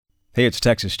Hey, it's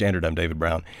Texas Standard. I'm David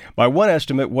Brown. By one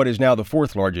estimate, what is now the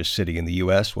fourth largest city in the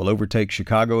U.S. will overtake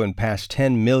Chicago and pass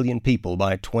 10 million people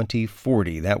by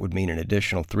 2040. That would mean an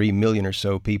additional 3 million or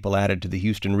so people added to the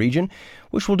Houston region,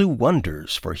 which will do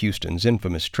wonders for Houston's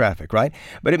infamous traffic, right?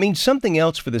 But it means something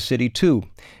else for the city, too.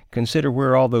 Consider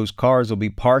where all those cars will be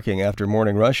parking after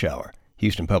morning rush hour.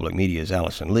 Houston Public Media's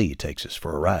Allison Lee takes us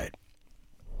for a ride.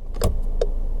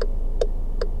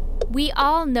 We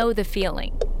all know the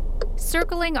feeling.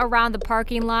 Circling around the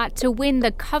parking lot to win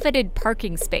the coveted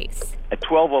parking space. At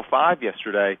 12:05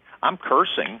 yesterday, I'm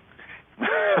cursing.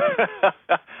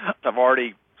 I've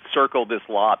already circled this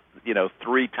lot,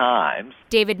 3 times.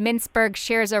 David Mintzberg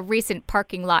shares a recent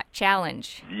parking lot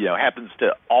challenge. Happens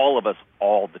to all of us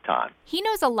all the time. He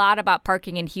knows a lot about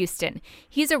parking in Houston.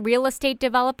 He's a real estate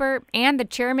developer and the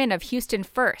chairman of Houston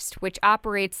First, which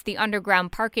operates the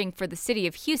underground parking for the city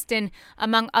of Houston,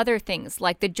 among other things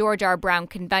like the George R. Brown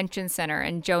Convention Center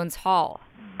and Jones Hall.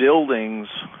 Buildings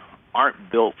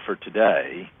aren't built for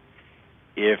today.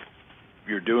 If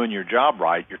you're doing your job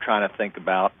right, you're trying to think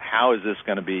about how is this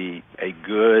going to be a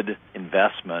good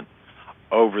investment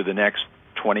over the next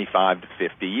 25 to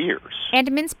 50 years.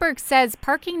 And Mintzberg says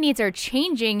parking needs are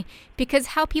changing because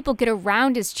how people get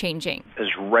around is changing. As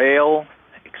rail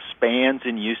expands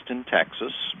in Houston,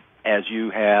 Texas, as you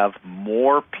have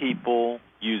more people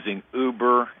using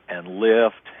Uber and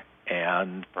Lyft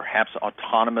and perhaps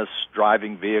autonomous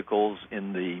driving vehicles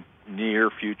in the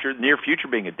near future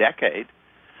being a decade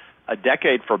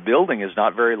for building is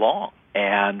not very long.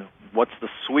 And what's the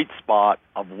sweet spot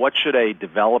of what should a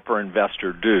developer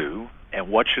investor do and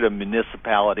what should a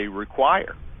municipality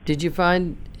require? Did you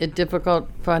find it difficult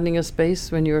finding a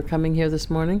space when you were coming here this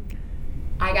morning?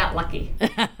 I got lucky.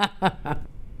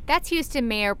 That's Houston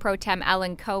Mayor Pro Tem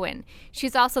Ellen Cohen.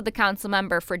 She's also the council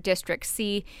member for District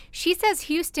C. She says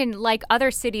Houston, like other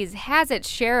cities, has its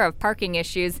share of parking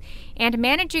issues, and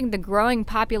managing the growing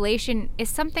population is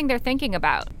something they're thinking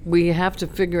about. We have to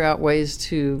figure out ways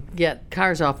to get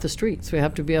cars off the streets. We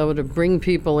have to be able to bring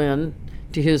people in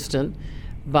to Houston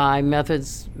by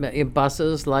methods,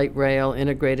 buses, light rail,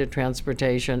 integrated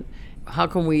transportation. How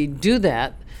can we do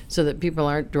that so that people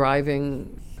aren't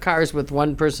driving cars with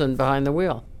one person behind the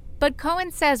wheel? But Cohen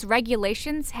says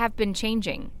regulations have been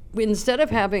changing. Instead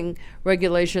of having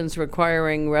regulations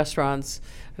requiring restaurants,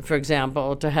 for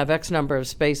example, to have X number of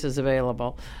spaces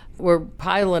available, we're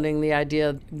piloting the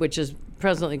idea, which is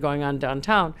presently going on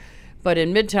downtown, but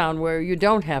in Midtown where you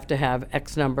don't have to have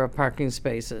X number of parking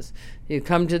spaces. You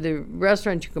come to the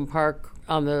restaurant, you can park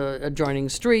on the adjoining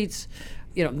streets,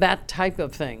 that type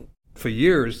of thing. For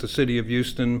years, the city of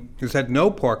Houston has had no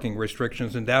parking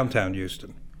restrictions in downtown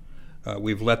Houston.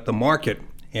 We've let the market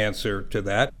answer to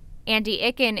that. Andy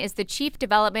Icken is the Chief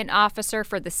Development Officer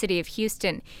for the City of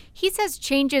Houston. He says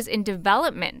changes in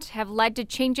development have led to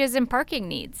changes in parking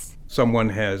needs. Someone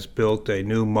has built a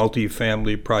new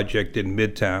multifamily project in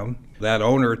Midtown. That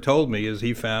owner told me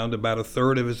he found about a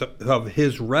third of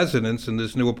his residents in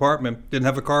this new apartment didn't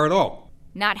have a car at all.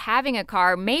 Not having a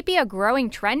car may be a growing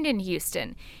trend in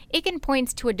Houston. Icken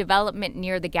points to a development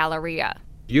near the Galleria.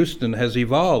 Houston has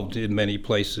evolved in many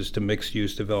places to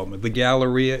mixed-use development. The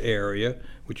Galleria area,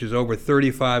 which is over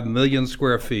 35 million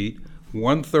square feet,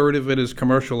 1/3 of it is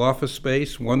commercial office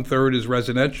space, 1/3 is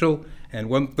residential, and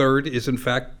 1/3 is, in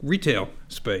fact, retail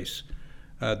space.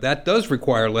 That does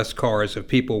require less cars if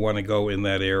people want to go in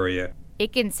that area.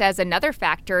 Icken says another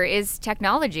factor is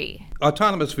technology.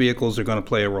 Autonomous vehicles are going to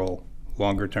play a role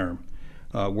longer term.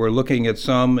 We're looking at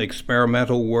some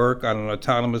experimental work on an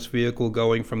autonomous vehicle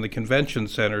going from the convention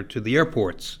center to the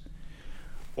airports.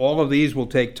 All of these will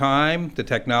take time. The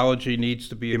technology needs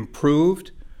to be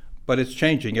improved, but it's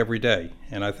changing every day.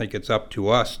 And I think it's up to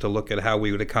us to look at how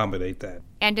we would accommodate that.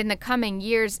 And in the coming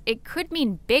years, it could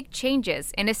mean big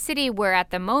changes in a city where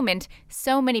at the moment,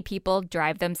 so many people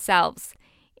drive themselves.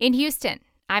 In Houston,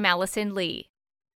 I'm Allison Lee.